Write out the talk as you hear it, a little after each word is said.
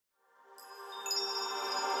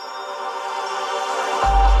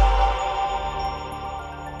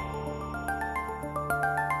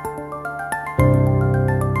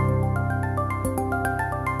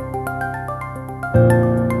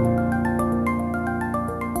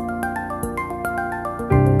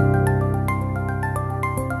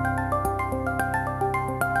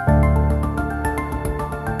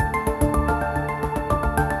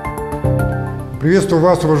Приветствую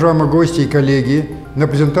вас, уважаемые гости и коллеги, на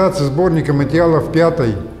презентации сборника материалов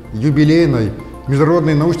 5-й юбилейной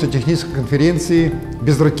международной научно-технической конференции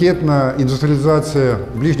 «Безракетная индустриализация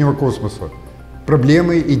ближнего космоса.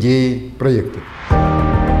 Проблемы, идеи, проекты».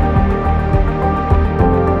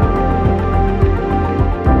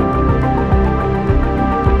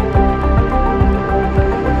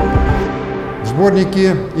 В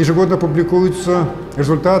сборнике ежегодно публикуются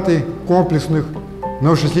результаты комплексных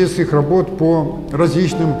научно-исследовательских работ по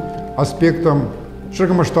различным аспектам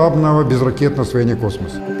широкомасштабного безракетного освоения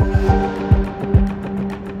космоса.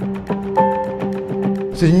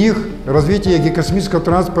 Среди них развитие геокосмического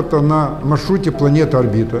транспорта на маршруте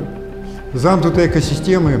планета-орбита, замкнутые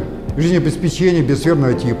экосистемы жизнеобеспечения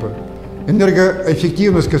биосферного типа,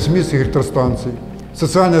 энергоэффективность космических электростанций,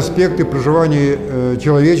 социальные аспекты проживания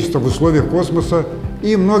человечества в условиях космоса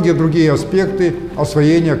и многие другие аспекты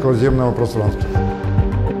освоения околоземного пространства.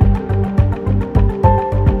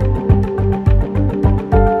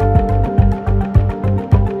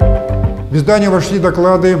 В издание вошли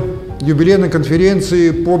доклады юбилейной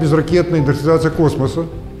конференции по безракетной индустриализации космоса,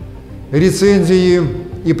 рецензии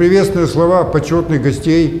и приветственные слова почетных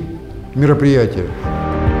гостей мероприятия.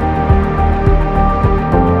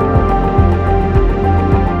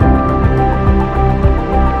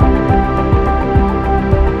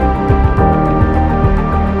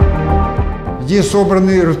 Здесь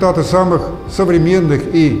собраны результаты самых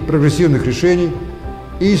современных и прогрессивных решений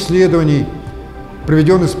и исследований,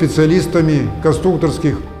 проведенных специалистами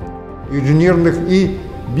конструкторских, инженерных и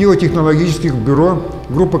биотехнологических бюро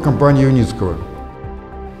группы компании Юницкого,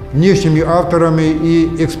 внешними авторами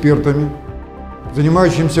и экспертами,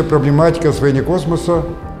 занимающимися проблематикой освоения космоса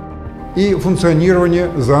и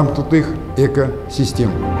функционирования замкнутых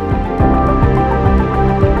экосистем.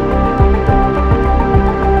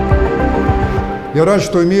 Я рад,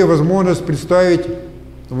 что имею возможность представить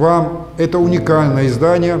вам это уникальное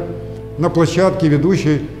издание на площадке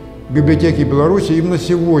ведущей библиотеки Беларуси именно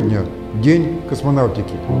сегодня, День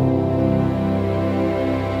космонавтики.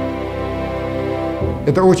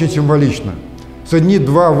 Это очень символично. Соединит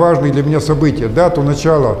два важных для меня события: дату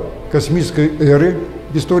начала космической эры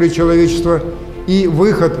в истории человечества и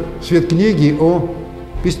выход в свет книги о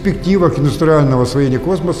перспективах индустриального освоения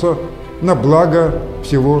космоса на благо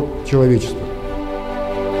всего человечества.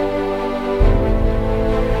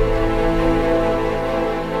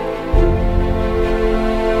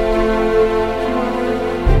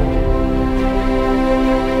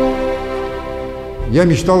 Я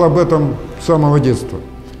мечтал об этом с самого детства.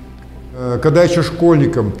 Когда еще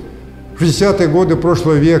школьником, в 60-е годы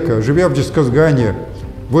прошлого века, живя в Джисказгане,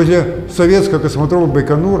 возле советского космодрома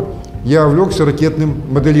Байконур, я увлекся ракетным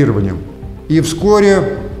моделированием. И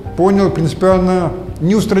вскоре понял принципиально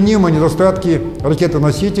неустранимые недостатки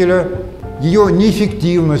ракетоносителя, ее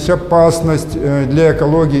неэффективность, опасность для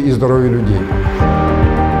экологии и здоровья людей.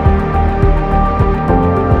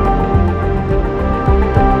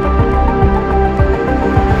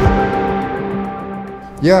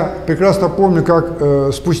 Я прекрасно помню,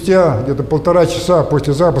 как спустя где-то 1,5 часа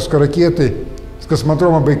после запуска ракеты с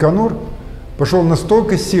космодрома Байконур пошел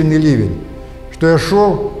настолько сильный ливень, что я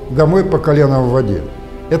шел домой по колено в воде.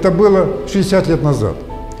 Это было 60 лет назад.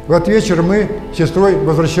 В этот вечер мы с сестрой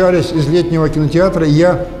возвращались из летнего кинотеатра, и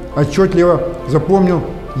я отчетливо запомнил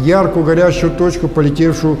яркую горящую точку,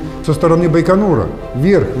 полетевшую со стороны Байконура,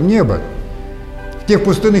 вверх, в небо. В тех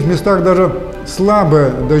пустынных местах даже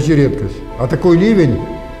слабая дожди редкость, а такой ливень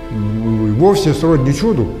вовсе сродни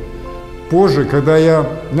чуду. Позже, когда я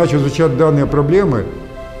начал изучать данные проблемы,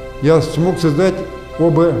 я смог создать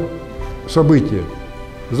оба события: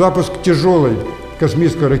 запуск тяжелой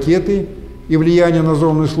космической ракеты и влияние на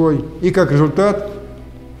озоновый слой, и как результат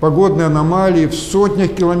погодные аномалии в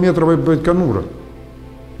сотнях километров от Байконура.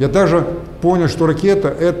 Я также понял, что ракета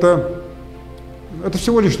 – это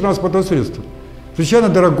всего лишь транспортное средство, чрезвычайно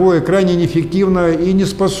дорогое, крайне неэффективное и не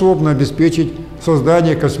способно обеспечить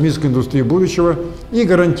создание космической индустрии будущего и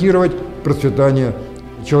гарантировать процветание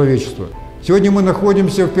человечества. Сегодня мы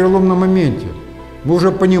находимся в переломном моменте. Мы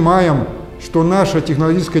уже понимаем, что наша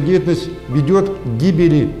технологическая деятельность ведет к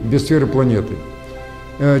гибели биосферы планеты,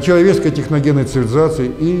 человеческой техногенной цивилизации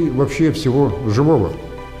и вообще всего живого.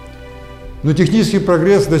 Но технический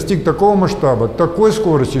прогресс достиг такого масштаба, такой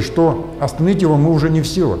скорости, что остановить его мы уже не в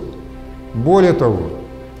силах. Более того,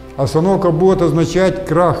 остановка будет означать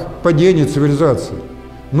крах, падение цивилизации.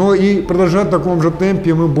 Но и продолжать в таком же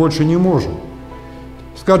темпе мы больше не можем.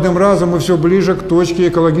 С каждым разом мы все ближе к точке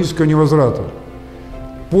экологического невозврата,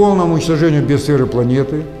 полному уничтожению биосферы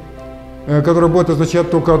планеты, которое будет означать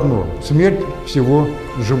только одно – смерть всего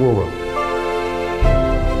живого.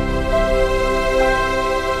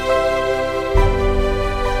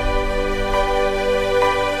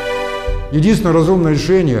 Единственное разумное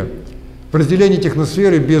решение в разделении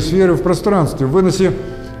техносферы и биосферы в пространстве, в выносе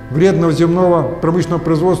вредного земного промышленного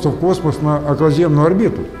производства в космос на околоземную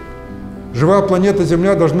орбиту. Живая планета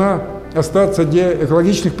Земля должна остаться для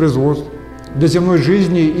экологичных производств, для земной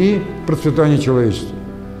жизни и процветания человечества.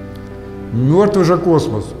 Мертвый же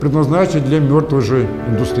космос предназначен для мертвой же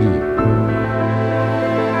индустрии.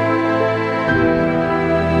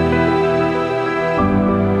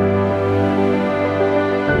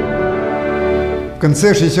 В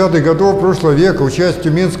конце 60-х годов прошлого века, учась в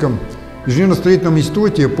Тюменском инженерно-строительном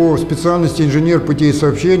институте по специальности инженер путей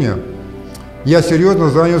сообщения, я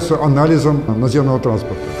серьезно занялся анализом наземного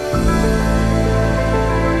транспорта.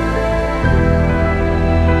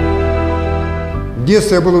 В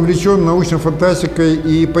детстве я был увлечен научной фантастикой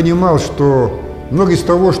и понимал, что многое из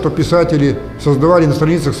того, что писатели создавали на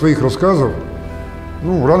страницах своих рассказов,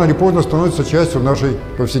 рано или поздно становится частью нашей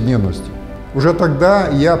повседневности. Уже тогда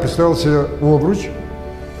я представил себе обруч,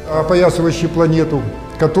 опоясывающий планету,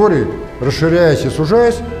 который, расширяясь и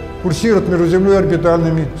сужаясь, курсирует между Землей и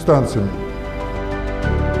орбитальными станциями.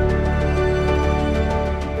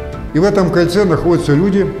 И в этом кольце находятся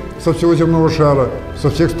люди со всего земного шара, со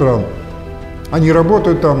всех стран. Они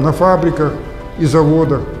работают там на фабриках и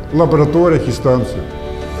заводах, лабораториях и станциях.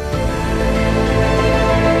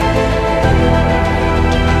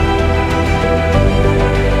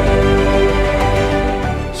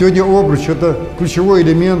 Сегодня обруч – это ключевой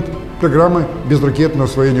элемент программы безракетного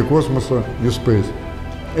освоения космоса New-Space.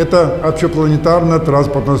 Это общепланетарное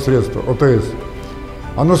транспортное средство, ОТС.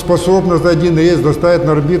 Оно способно за один рейс доставить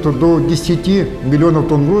на орбиту до 10 миллионов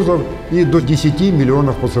тонн грузов и до 10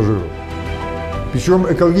 миллионов пассажиров. Причем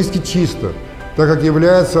экологически чисто, так как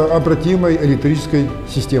является обратимой электрической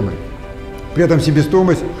системой. При этом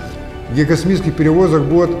себестоимость геокосмических перевозок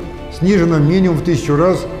будет снижена минимум в 1000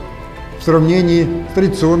 раз в сравнении с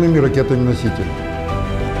традиционными ракетами-носителями.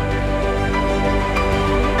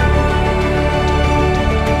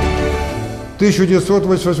 В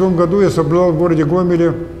 1988 году я собрал в городе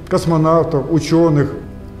Гомеле космонавтов, ученых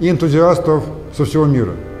и энтузиастов со всего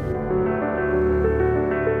мира.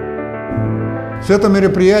 С этого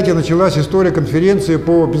мероприятия началась история конференции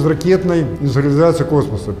по безракетной индустриализации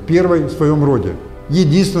космоса, первой в своем роде,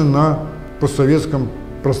 единственной на постсоветском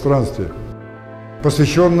пространстве,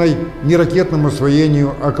 посвященной неракетному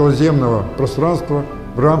освоению околоземного пространства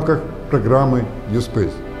в рамках программы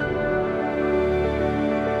New-Space.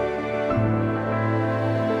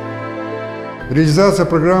 Реализация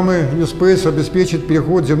программы New-Space обеспечит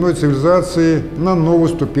переход земной цивилизации на новую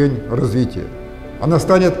ступень развития. Она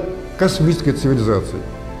станет космической цивилизацией,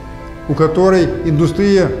 у которой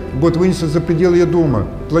индустрия будет вынесена за пределы ее дома,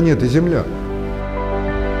 планеты Земля.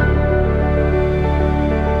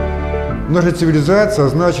 Наша цивилизация, а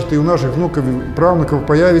значит и у наших внуков и правнуков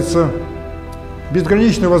появится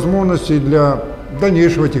безграничные возможности для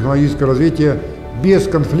дальнейшего технологического развития без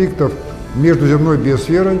конфликтов между земной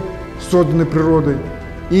биосферой, созданной природой,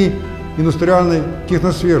 и индустриальной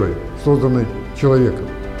техносферой, созданной человеком.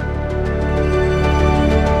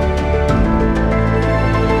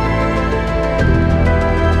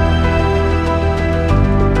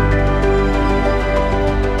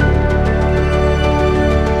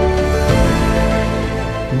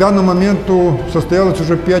 К данному моменту состоялось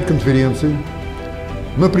уже 5 конференций.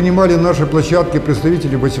 Мы принимали на нашей площадке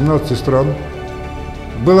представителей 18 стран.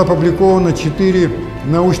 Было опубликовано 4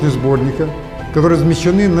 научных сборника, которые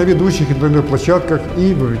размещены на ведущих интернет-площадках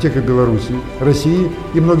и в библиотеках Беларуси, России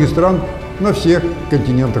и многих стран на всех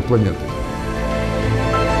континентах планеты.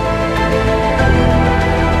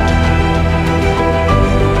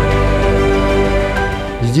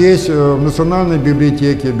 Здесь, в Национальной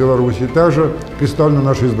библиотеке Беларуси, также представлено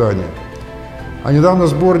наше издание. А недавно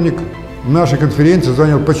сборник нашей конференции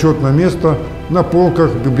занял почетное место на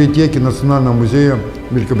полках библиотеки Национального музея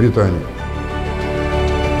Великобритании.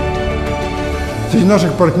 Среди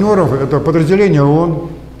наших партнеров это подразделение ООН,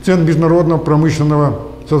 Центр международного промышленного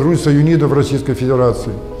сотрудничества ЮНИДов Российской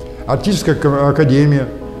Федерации, Арктическая академия,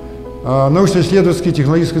 научно-исследовательский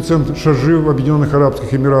технологический центр Шаржи в Объединенных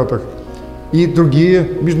Арабских Эмиратах и другие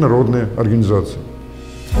международные организации.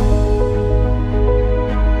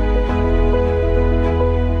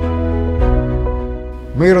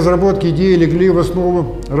 Мои разработки идеи легли в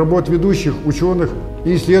основу работ ведущих ученых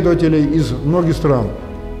и исследователей из многих стран.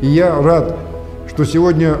 И я рад, что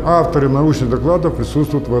сегодня авторы научных докладов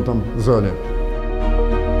присутствуют в этом зале.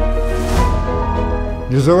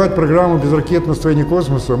 Реализовать программу безракетного освоения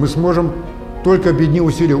космоса мы сможем только объединив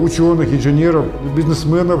усилия ученых, инженеров,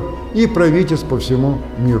 бизнесменов и правительств по всему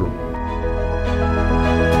миру.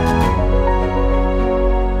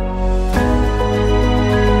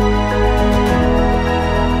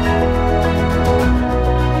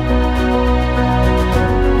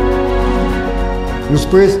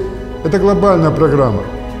 Space – это глобальная программа,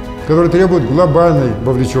 которая требует глобальной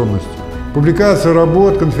вовлеченности. Публикация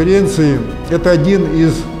работ, конференции – это один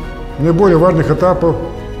из наиболее важных этапов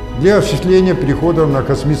для осуществления перехода на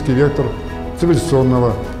космический вектор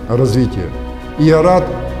цивилизационного развития. И я рад,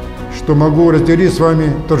 что могу разделить с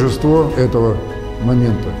вами торжество этого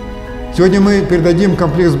момента. Сегодня мы передадим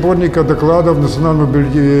комплект сборника докладов в Национальную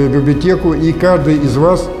библиотеку, и каждый из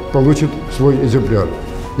вас получит свой экземпляр.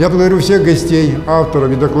 Я благодарю всех гостей,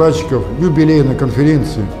 авторов и докладчиков юбилейной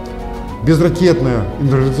конференции «Безракетная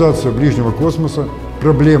индустриализация ближнего космоса.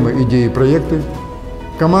 Проблемы, идеи, проекты»,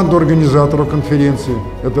 команду организаторов конференции,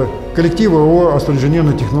 это коллектив ООО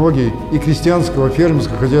 «Освоению технологий» и крестьянского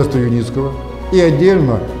фермерского хозяйства Юницкого, и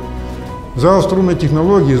отдельно зал струнной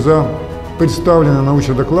технологии за представленные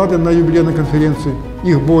научные доклады на юбилейной конференции,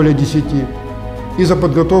 их более 10, и за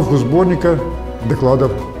подготовку сборника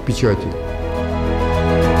докладов печати.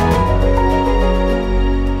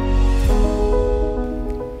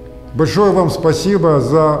 Большое вам спасибо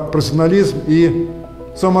за профессионализм и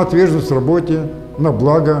самоотверженность в работе на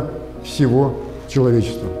благо всего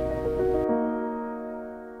человечества.